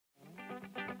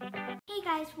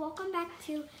guys, welcome back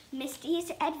to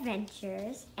Misty's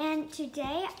Adventures, and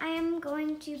today I am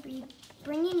going to be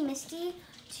bringing Misty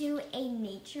to a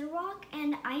nature walk,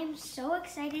 and I am so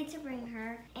excited to bring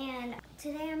her. And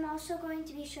today I'm also going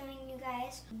to be showing you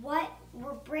guys what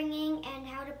we're bringing and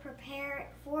how to prepare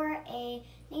for a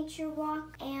nature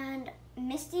walk. And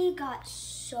Misty got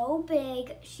so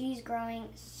big, she's growing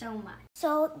so much.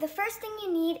 So the first thing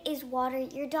you need is water.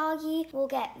 Your doggy will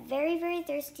get very, very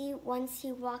thirsty once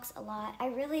he walks a lot. I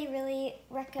really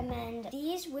recommend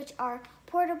these, which are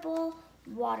portable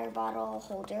water bottle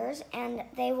holders, and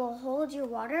they will hold your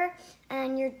water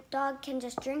and your dog can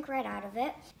just drink right out of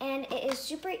it. And it is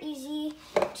super easy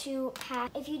to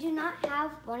pack. If you do not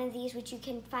have one of these, which you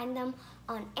can find them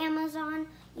on Amazon,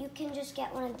 you can just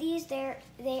get one of these. They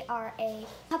are a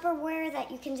Tupperware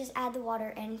that you can just add the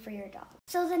water in for your dog.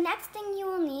 So the next thing you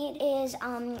will need is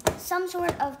some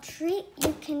sort of treat.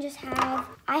 You can just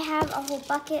I have a whole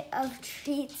bucket of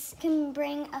treats. You can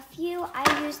bring a few.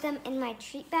 I use them in my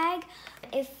treat bag.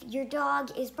 If your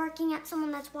dog is barking at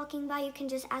someone that's walking by, you can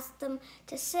just ask them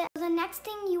to sit. The next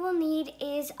thing you will need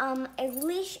is a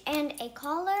leash and a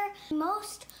collar.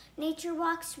 Most nature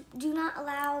walks do not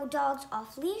allow dogs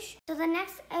off leash. So the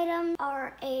next items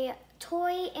are a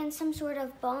toy and some sort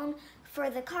of bone for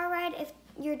the car ride. If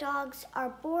your dogs are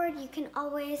bored, you can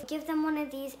always give them one of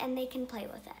these and they can play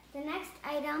with it. The next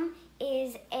item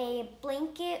is a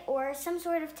blanket or some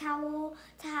sort of towel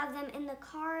to have them in the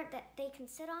car that they can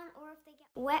sit on, or if they get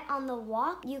wet on the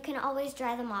walk, you can always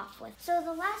dry them off with. So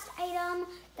the last item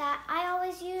that I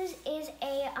always use is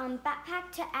a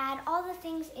backpack to add all the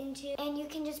things into, and you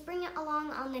can just bring it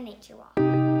along on the nature walk.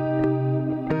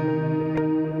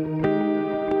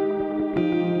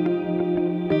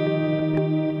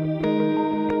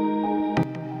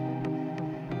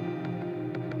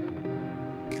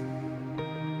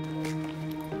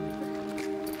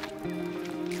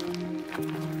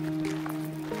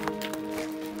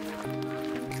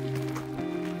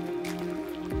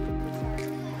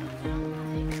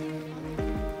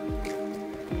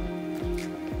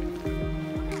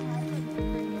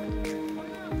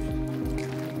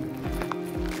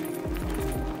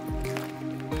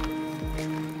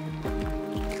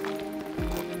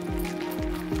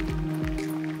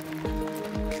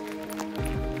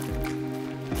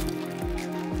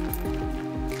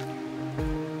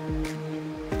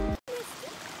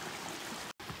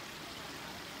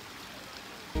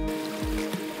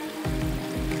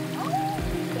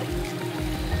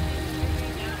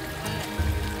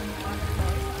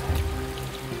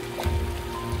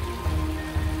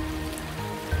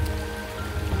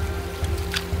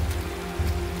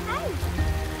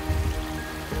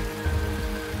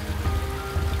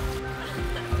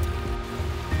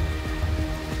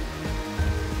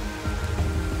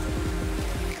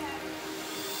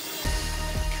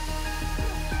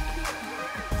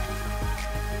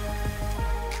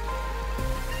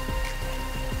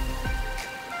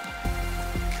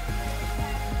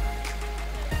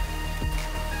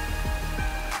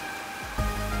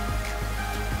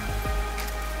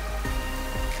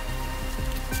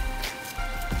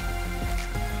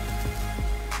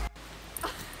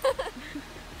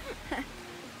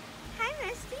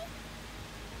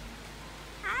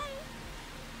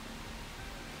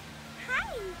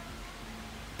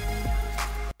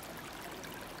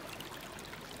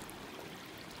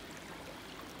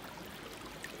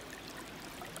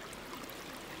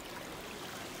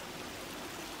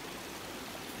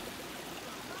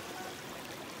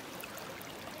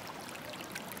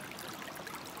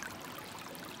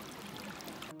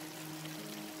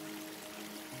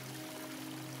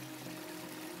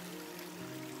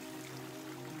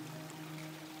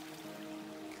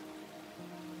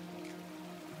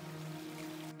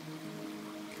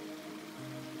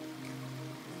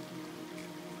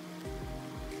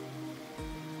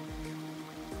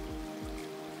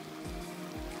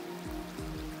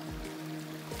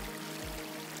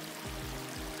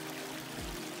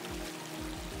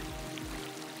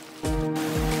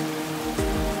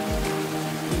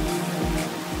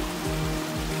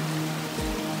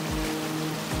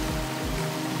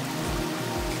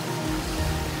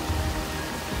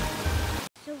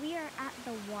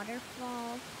 The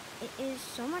waterfall. It is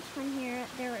so much fun here.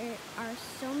 There are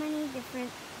so many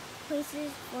different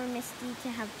places for Misty to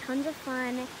have tons of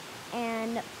fun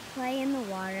and play in the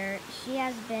water. She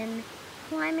has been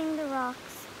climbing the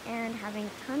rocks and having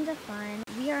tons of fun.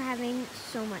 We are having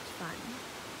so much fun.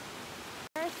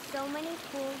 There are so many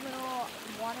cool little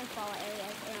waterfall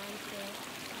areas around here,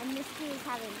 and Misty is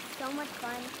having so much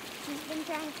fun. She's been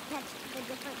trying to catch the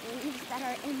different leaves that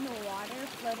are in the water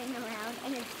floating around,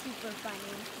 and it's super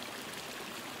funny.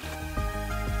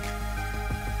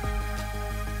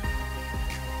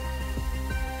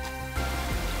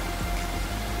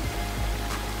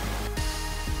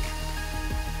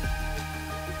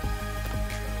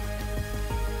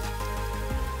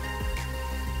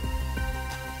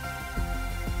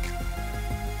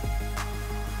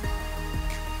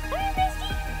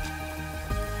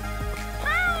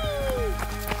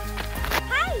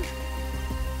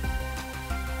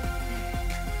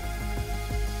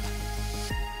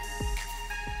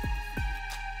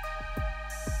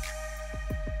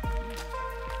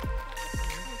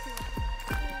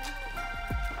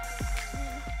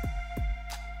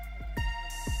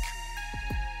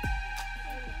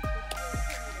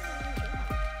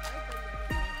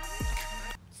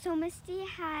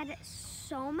 had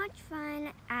so much fun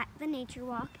at the nature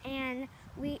walk, and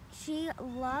she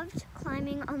loved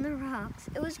climbing on the rocks.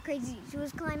 It was crazy. She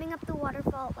was climbing up the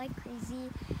waterfall like crazy,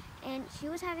 and she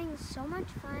was having so much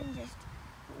fun just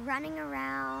running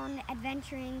around,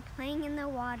 adventuring, playing in the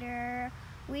water.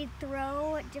 We'd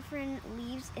throw different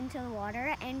leaves into the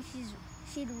water, and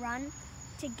she'd run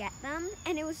to get them,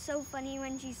 and it was so funny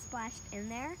when she splashed in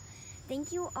there.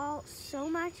 Thank you all so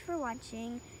much for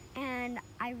watching, and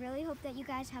I really hope that you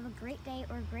guys have a great day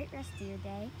or a great rest of your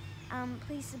day.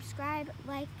 Please subscribe,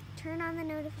 like, turn on the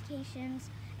notifications,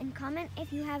 and comment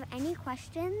if you have any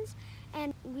questions,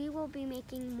 and we will be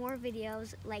making more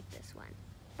videos like this one.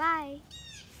 Bye!